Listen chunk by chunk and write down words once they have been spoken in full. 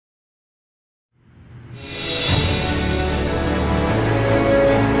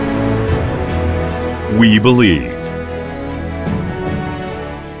we believe.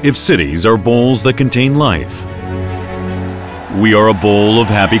 If cities are bowls that contain life, we are a bowl of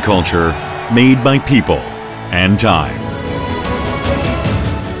happy culture made by people and time.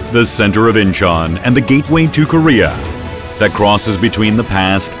 The center of Incheon and the gateway to Korea that crosses between the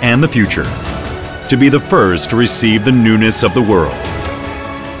past and the future to be the first to receive the newness of the world.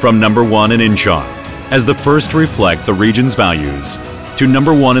 From #1 in Incheon as the first to reflect the region's values to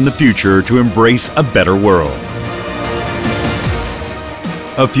 #1 in the future to embrace a better world.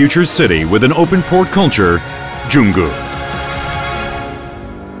 A future city with an open port culture, Junggu.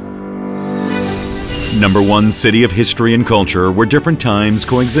 #1 city of history and culture where different times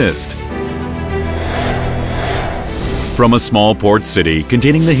coexist. From a small port city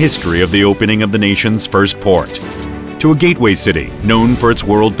containing the history of the opening of the nation's first port, to a gateway city known for its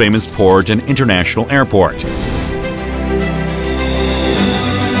world-famous port and international airport.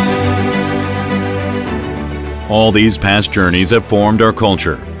 All these past journeys have formed our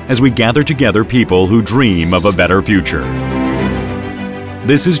culture as we gather together people who dream of a better future.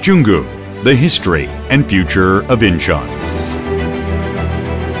 This is Junggu, the history and future of Incheon.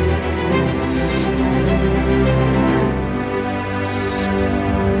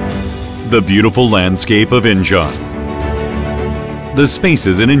 The beautiful landscape of Incheon. The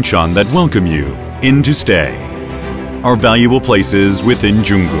spaces in Incheon that welcome you in to stay are valuable places within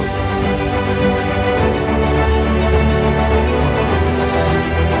Junggu.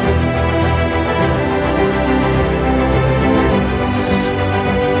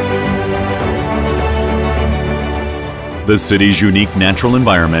 The city's unique natural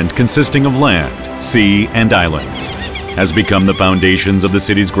environment consisting of land, sea, and islands has become the foundations of the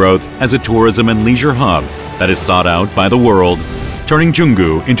city's growth as a tourism and leisure hub that is sought out by the world, turning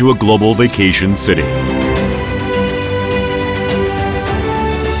Junggu into a global vacation city.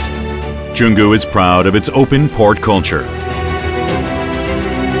 Junggu is proud of its open port culture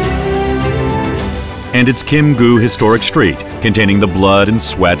and its Kim-gu historic street containing the blood and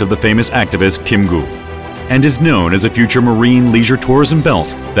sweat of the famous activist Kim-gu, and is known as a future marine leisure tourism belt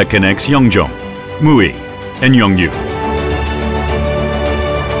that connects Yeongjong, Mui, and Yeongju.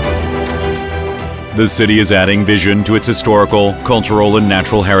 The city is adding vision to its historical, cultural, and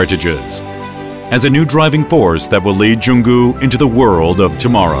natural heritages as a new driving force that will lead Junggu into the world of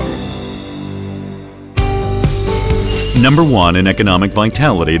tomorrow. #1 in economic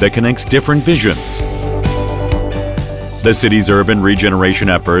vitality that connects different visions. The city's urban regeneration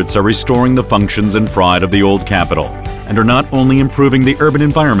efforts are restoring the functions and pride of the old capital and are not only improving the urban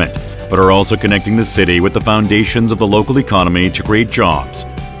environment, but are also connecting the city with the foundations of the local economy to create jobs,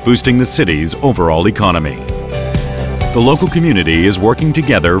 boosting the city's overall economy. The local community is working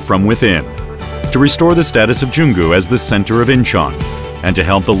together from within to restore the status of Junggu as the center of Incheon and to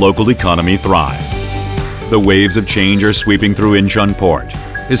help the local economy thrive. The waves of change are sweeping through Incheon Port,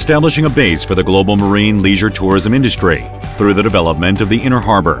 establishing a base for the global marine leisure tourism industry through the development of the Inner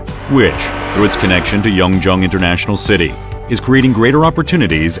Harbor, which, through its connection to Yeongjong International City, is creating greater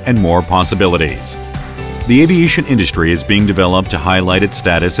opportunities and more possibilities. The aviation industry is being developed to highlight its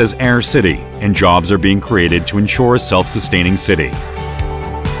status as Air City, and jobs are being created to ensure a self-sustaining city.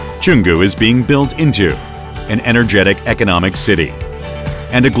 Junggu is being built into an energetic economic city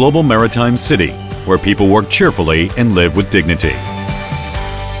and a global maritime city where people work cheerfully and live with dignity.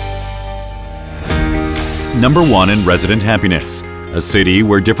 #1 in resident happiness, a city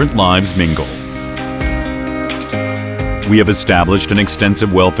where different lives mingle. We have established an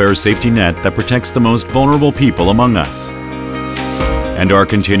extensive welfare safety net that protects the most vulnerable people among us, and are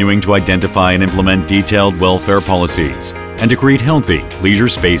continuing to identify and implement detailed welfare policies and to create healthy leisure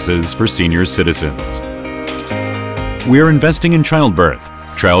spaces for senior citizens. We are investing in childbirth,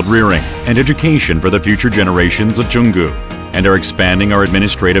 child rearing, and education for the future generations of Junggu, and are expanding our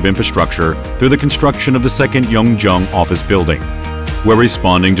administrative infrastructure through the construction of the second Yeongjong office building. We're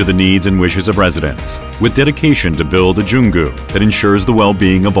responding to the needs and wishes of residents with dedication to build a Junggu that ensures the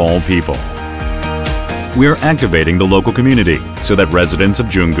well-being of all people. We are activating the local community so that residents of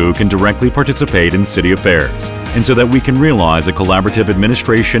Junggu can directly participate in city affairs, and so that we can realize a collaborative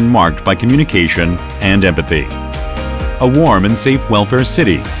administration marked by communication and empathy. A warm and safe welfare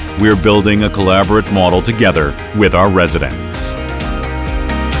city, we are building a collaborative model together with our residents.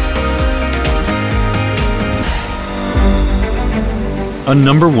 A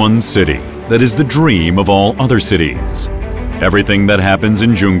 #1 city that is the dream of all other cities. Everything that happens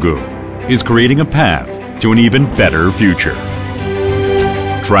in Junggu is creating a path to an even better future.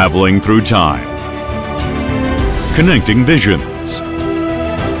 Traveling through time. Connecting visions.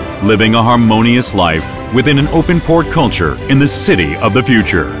 Living a harmonious life within an open port culture in the city of the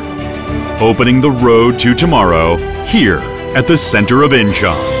future. opening the road to tomorrow here at the center of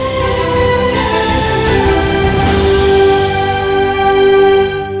Incheon.